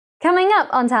Coming up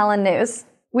on Talon News,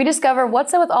 we discover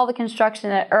what's up with all the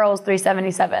construction at Earl's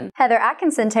 377. Heather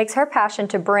Atkinson takes her passion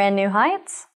to brand new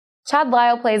heights. Chad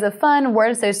Lyle plays a fun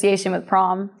word association with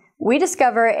prom. We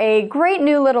discover a great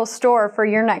new little store for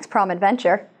your next prom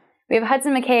adventure. We have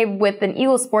Hudson McCabe with an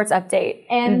Eagles sports update.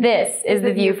 And this is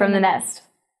the view from the nest.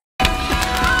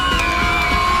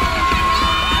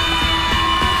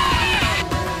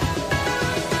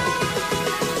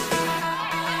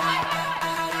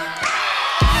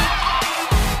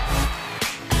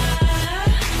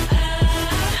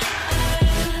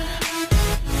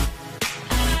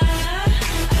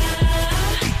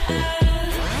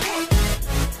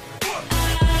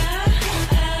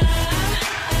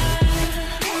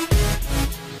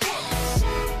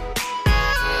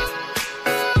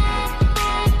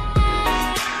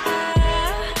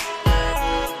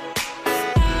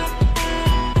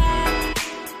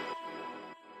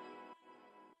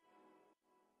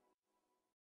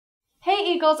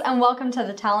 Hey Eagles, and welcome to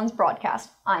the Talons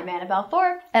broadcast. I'm Annabelle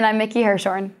Thorpe. And I'm Mickey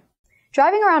Hirshorn.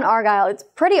 Driving around Argyle, it's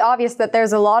pretty obvious that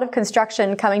there's a lot of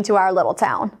construction coming to our little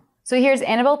town. So here's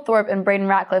Annabelle Thorpe and Braden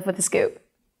Ratcliffe with the scoop.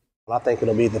 I think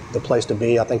it'll be the place to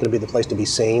be. I think it'll be the place to be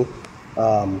seen.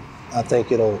 I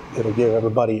think it'll give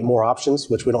everybody more options,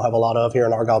 which we don't have a lot of here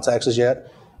in Argyle, Texas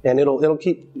yet. And it'll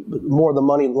keep more of the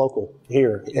money local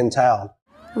here in town.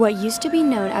 What used to be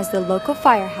known as the local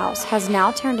firehouse has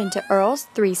now turned into Earl's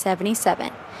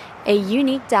 377, a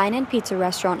unique dine-in pizza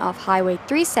restaurant off Highway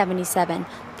 377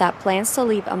 that plans to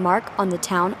leave a mark on the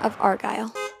town of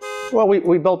Argyle. Well,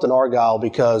 we built in Argyle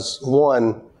because,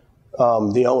 one,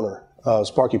 the owner,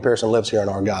 Sparky Pearson, lives here in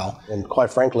Argyle, and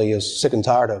quite frankly is sick and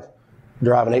tired of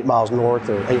driving 8 miles north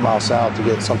or 8 miles south to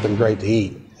get something great to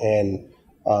eat, and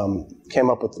came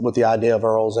up with the idea of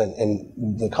Earl's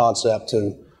and the concept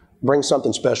to bring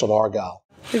something special to Argyle.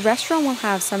 The restaurant will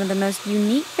have some of the most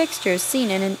unique fixtures seen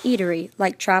in an eatery,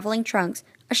 like traveling trunks,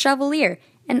 a chandelier,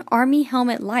 and army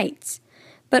helmet lights.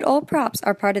 But all props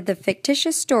are part of the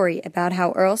fictitious story about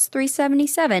how Earl's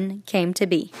 377 came to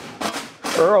be.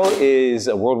 Earl is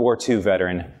a World War II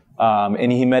veteran,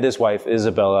 and he met his wife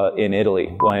Isabella in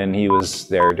Italy when he was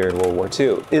there during World War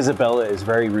II. Isabella is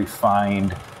very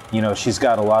refined. You know, she's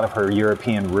got a lot of her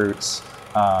European roots.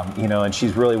 And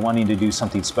she's really wanting to do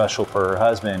something special for her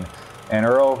husband. And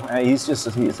Earl, Earl's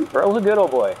a good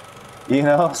old boy,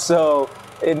 so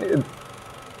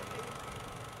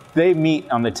they meet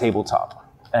on the tabletop.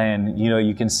 And,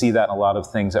 you can see that in a lot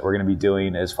of things that we're going to be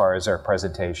doing as far as our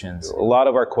presentations. A lot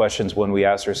of our questions when we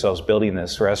asked ourselves building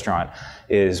this restaurant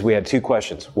is we had two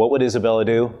questions. What would Isabella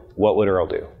do? What would Earl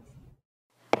do?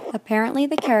 Apparently,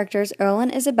 the characters Earl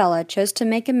and Isabella chose to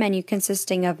make a menu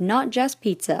consisting of not just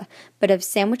pizza, but of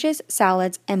sandwiches,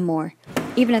 salads, and more.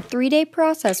 Even a 3-day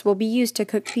process will be used to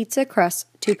cook pizza crusts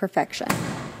to perfection.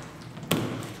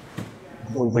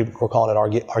 We're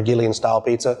calling it Argyllian-style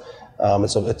pizza.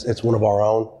 It's one of our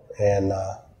own, and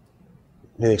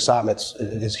the excitement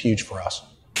is huge for us.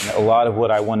 A lot of what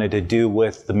I wanted to do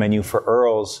with the menu for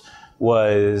Earl's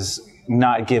was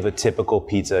not give a typical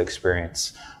pizza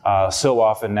experience. So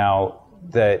often now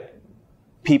that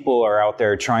people are out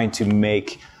there trying to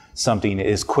make something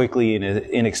as quickly and as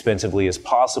inexpensively as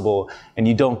possible, and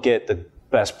you don't get the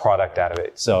best product out of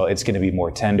it. So it's going to be more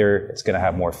tender, it's going to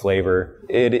have more flavor.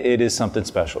 It is something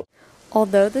special.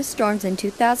 Although the storms in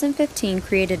 2015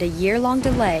 created a year-long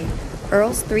delay,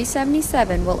 Earl's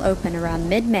 377 will open around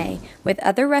mid-May, with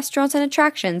other restaurants and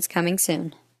attractions coming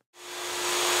soon.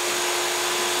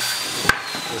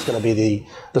 It's going to be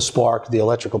the spark, the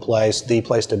electrical place, the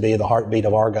place to be, the heartbeat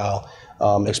of Argyle,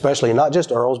 especially not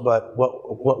just Earl's, but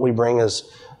what we bring as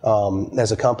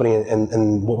a company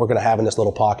and what we're going to have in this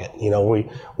little pocket.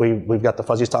 We've got the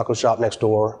Fuzzy's Taco Shop next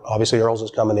door. Obviously, Earl's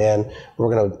is coming in. We're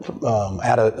going to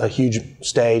add a huge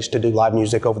stage to do live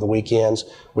music over the weekends.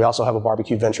 We also have a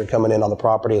barbecue venture coming in on the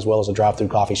property, as well as a drive-through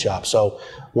coffee shop. So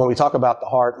when we talk about the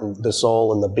heart and the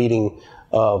soul and the beating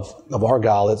of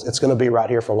Argyle, it's going to be right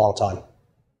here for a long time.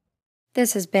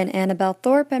 This has been Annabelle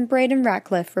Thorpe and Braden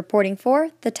Ratcliffe reporting for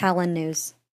the Talon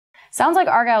News. Sounds like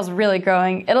Argyle's really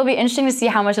growing. It'll be interesting to see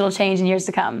how much it'll change in years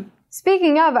to come.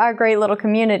 Speaking of our great little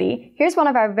community, here's one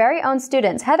of our very own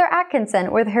students, Heather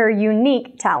Atkinson, with her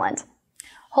unique talent.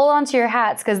 Hold on to your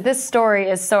hats, because this story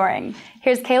is soaring.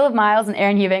 Here's Caleb Miles and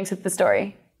Aaron Eubanks with the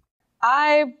story.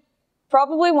 I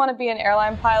probably want to be an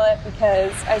airline pilot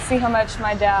because I see how much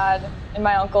my dad and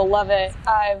my uncle love it.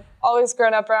 I've always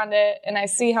grown up around it, and I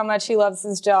see how much he loves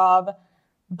his job.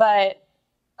 But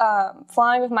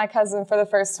flying with my cousin for the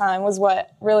first time was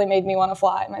what really made me want to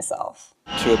fly myself.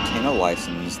 To obtain a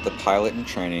license, the pilot in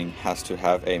training has to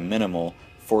have a minimal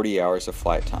 40 hours of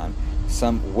flight time.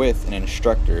 Some with an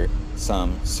instructor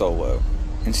some solo.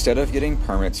 Instead of getting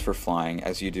permits for flying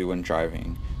as you do when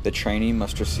driving, the trainee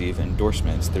must receive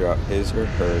endorsements throughout his or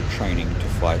her training to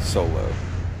fly solo.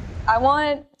 I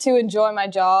want to enjoy my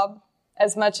job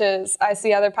as much as I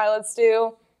see other pilots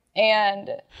do,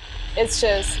 and it's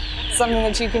just something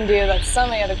that you can do that so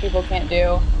many other people can't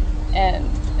do, and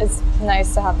it's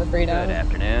nice to have the freedom. Good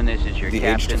afternoon, this is your The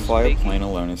captain age to fly speaking. a plane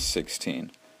alone is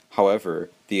 16. However,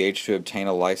 the age to obtain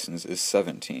a license is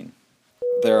 17.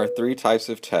 There are 3 types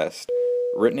of tests: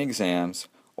 written exams,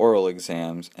 oral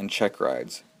exams, and check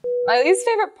rides. My least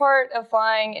favorite part of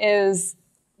flying is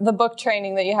the book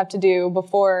training that you have to do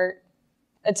before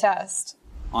a test.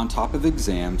 On top of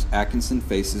exams, Atkinson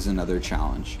faces another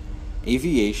challenge.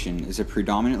 Aviation is a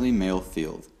predominantly male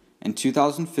field. In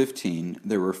 2015,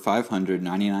 there were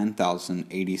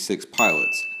 599,086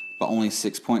 pilots, but only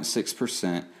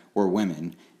 6.6% were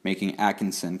women, making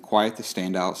Atkinson quite the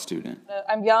standout student.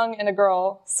 I'm young and a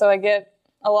girl, so I get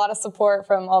a lot of support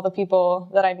from all the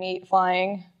people that I meet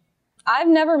flying. I've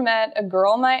never met a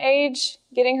girl my age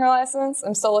getting her license.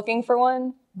 I'm still looking for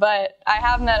one, but I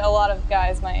have met a lot of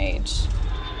guys my age.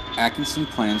 Atkinson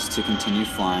plans to continue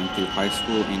flying through high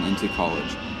school and into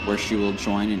college, where she will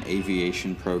join an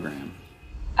aviation program.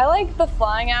 I like the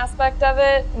flying aspect of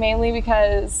it, mainly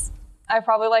because I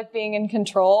probably like being in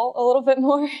control a little bit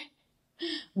more.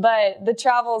 But the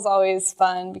travel is always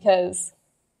fun because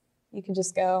you can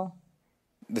just go.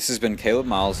 This has been Caleb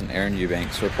Miles and Aaron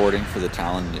Eubanks reporting for the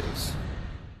Talon News.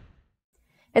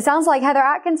 It sounds like Heather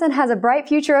Atkinson has a bright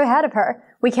future ahead of her.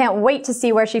 We can't wait to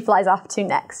see where she flies off to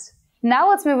next. Now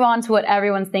let's move on to what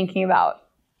everyone's thinking about.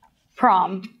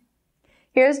 Prom.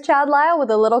 Here's Chad Lyle with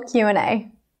a little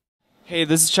Q&A. Hey,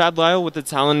 this is Chad Lyle with the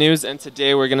Talon News, and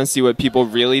today we're going to see what people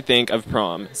really think of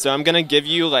prom. So I'm going to give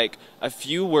you like a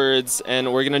few words,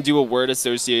 and we're going to do a word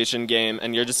association game,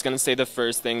 and you're just going to say the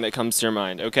first thing that comes to your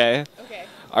mind, okay? Okay.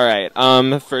 All right,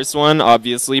 first one,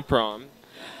 obviously prom.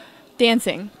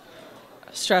 Dancing.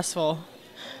 Stressful.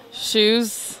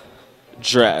 Shoes.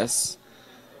 Dress.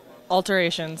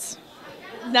 Alterations.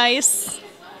 Nice.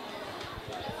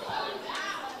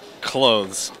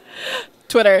 Clothes.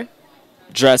 Twitter.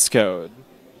 Dress code.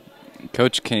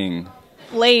 Coach King.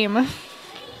 Lame.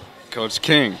 Coach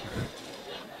King.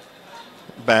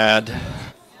 Bad.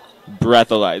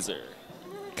 Breathalyzer.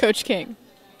 Coach King.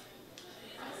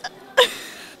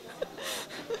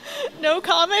 No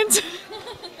comment.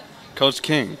 Coach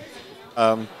King.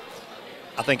 I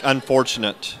think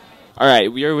unfortunate. All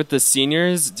right, we are with the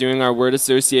seniors doing our word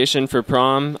association for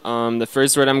prom. The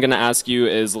first word I'm going to ask you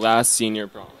is last senior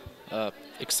prom.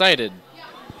 Excited.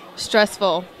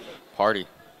 Stressful. Party.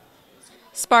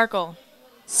 Sparkle.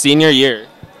 Senior year.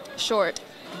 Short.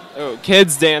 Oh,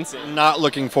 kids dancing. Not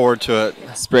looking forward to it.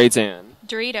 Spray tan.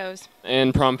 Doritos.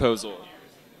 And promposal.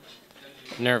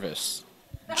 Nervous.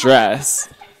 Dress.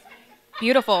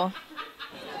 Beautiful.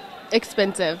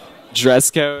 Expensive.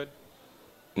 Dress code.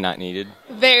 Not needed.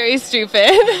 Very stupid.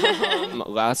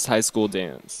 Last high school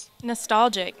dance.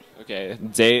 Nostalgic. Okay,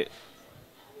 date.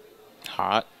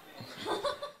 Hot.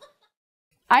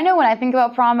 I know when I think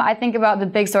about prom, I think about the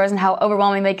big stores and how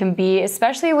overwhelming they can be,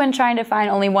 especially when trying to find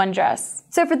only one dress.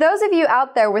 So for those of you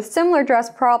out there with similar dress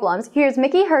problems, here's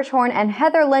Mickey Hirschhorn and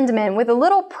Heather Lindemann with a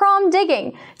little prom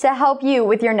digging to help you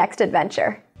with your next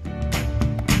adventure.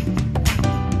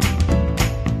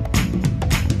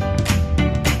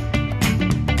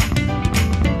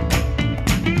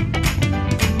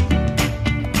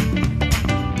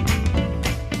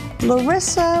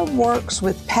 Larissa works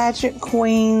with pageant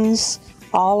queens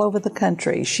all over the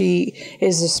country. She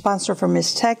is a sponsor for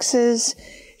Miss Texas.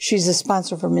 She's a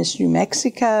sponsor for Miss New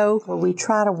Mexico. We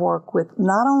try to work with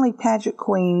not only pageant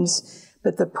queens,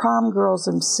 but the prom girls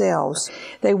themselves.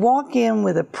 They walk in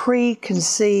with a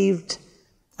preconceived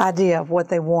idea of what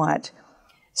they want.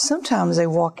 Sometimes they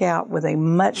walk out with a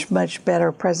much, much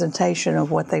better presentation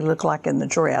of what they look like in the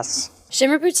dress.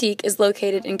 Shimmer Boutique is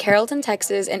located in Carrollton,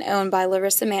 Texas, and owned by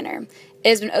Larissa Manor. It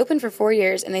has been open for 4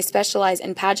 years, and they specialize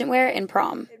in pageant wear and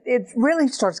prom. It really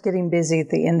starts getting busy at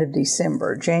the end of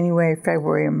December, January,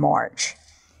 February, and March.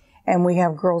 And we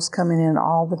have girls coming in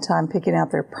all the time picking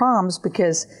out their proms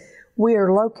because we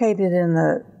are located in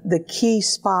the key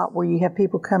spot where you have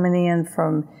people coming in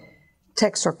from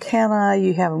Texarkana,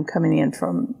 you have them coming in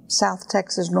from South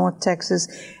Texas, North Texas,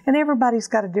 and everybody's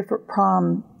got a different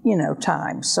prom,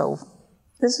 time. So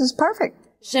this is perfect.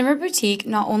 Shimmer Boutique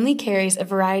not only carries a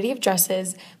variety of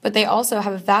dresses, but they also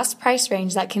have a vast price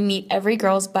range that can meet every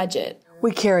girl's budget.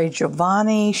 We carry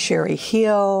Giovanni, Sherry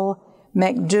Hill,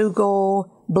 McDougal,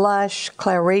 Blush,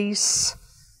 Clarice,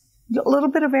 a little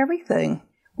bit of everything.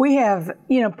 We have,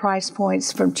 price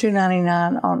points from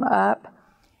 $2.99 on up.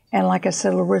 And like I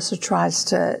said, Larissa tries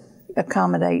to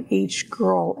accommodate each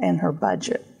girl and her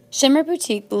budget. Shimmer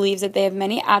Boutique believes that they have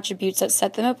many attributes that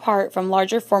set them apart from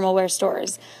larger formal wear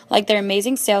stores, like their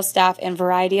amazing sales staff and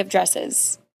variety of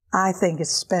dresses. I think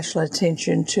it's special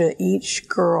attention to each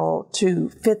girl to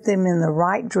fit them in the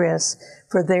right dress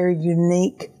for their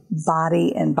unique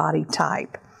body and body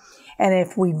type. And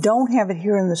if we don't have it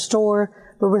here in the store,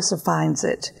 Larissa finds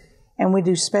it. And we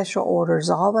do special orders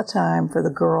all the time for the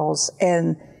girls.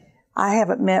 And I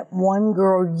haven't met one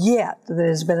girl yet that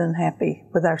has been unhappy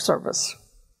with our service.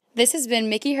 This has been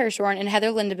Mickey Hirschhorn and Heather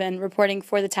Lindeman reporting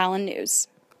for the Talon News.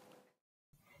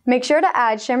 Make sure to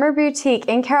add Shimmer Boutique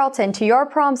in Carrollton to your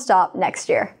prom stop next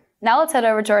year. Now let's head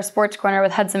over to our sports corner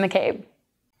with Hudson McCabe.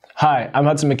 Hi, I'm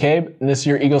Hudson McCabe, and this is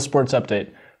your Eagle Sports Update.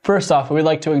 First off, we'd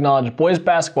like to acknowledge boys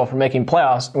basketball for making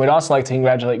playoffs, and we'd also like to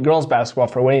congratulate girls basketball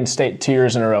for winning state 2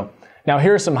 years in a row. Now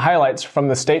here are some highlights from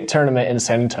the state tournament in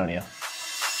San Antonio.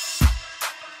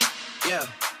 Yeah.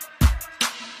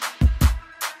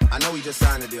 I know we just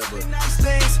signed a deal, but nice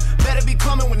things better be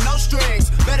coming with no strings.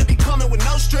 Better be coming with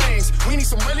no strings. We need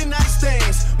some really nice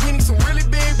things. We need some really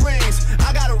big rings.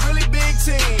 I got a really big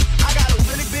team. I got a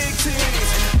really big team.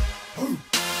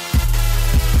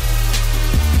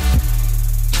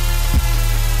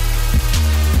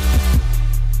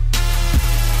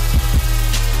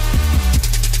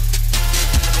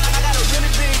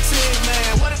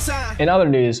 In other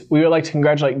news, we would like to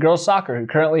congratulate girls soccer, who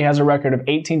currently has a record of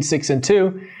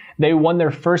 18-6-2. They won their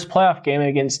first playoff game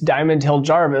against Diamond Hill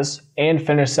Jarvis and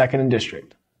finished second in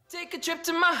district. Take a trip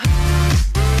to my...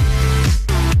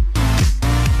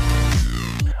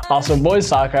 Also, boys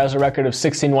soccer has a record of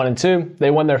 16-1-2. They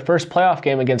won their first playoff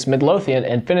game against Midlothian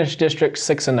and finished district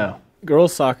 6-0.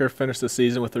 Girls soccer finished the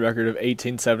season with a record of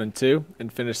 18-7-2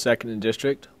 and finished second in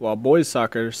district, while boys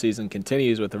soccer season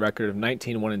continues with a record of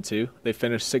 19-1-2. They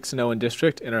finished 6-0 in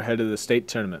district and are headed to the state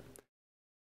tournament.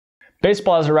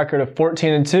 Baseball has a record of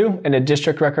 14-2 and a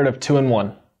district record of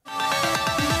 2-1.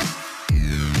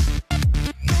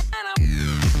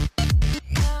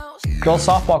 Girls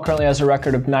softball currently has a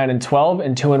record of 9-12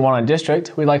 and 2-1 in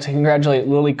district. We'd like to congratulate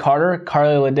Lily Carter,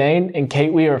 Carly Ledane, and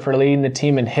Kate Weaver for leading the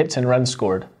team in hits and runs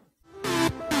scored.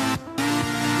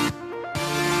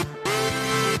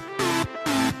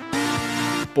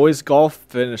 Boys golf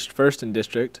finished first in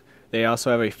district. They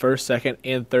also have a first, second,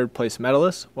 and third place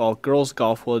medalist, while girls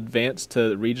golf will advance to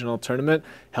the regional tournament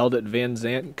held at Van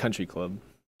Zant Country Club.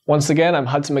 Once again, I'm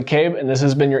Hudson McCabe, and this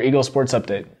has been your Eagle Sports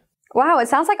Update. Wow, it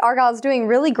sounds like Argyle is doing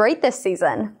really great this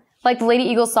season. Like the Lady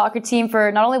Eagles soccer team for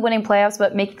not only winning playoffs,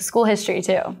 but making school history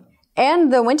too.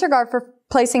 And the Winter Guard for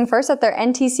placing first at their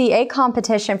NTCA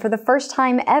competition for the first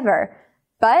time ever.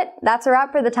 But that's a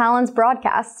wrap for the Talon's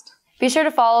broadcast. Be sure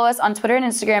to follow us on Twitter and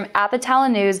Instagram at The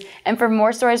Talon News, and for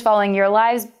more stories following your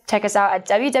lives, check us out at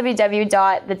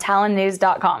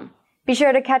www.thetalonnews.com. Be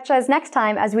sure to catch us next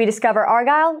time as we discover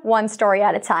Argyle one story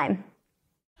at a time.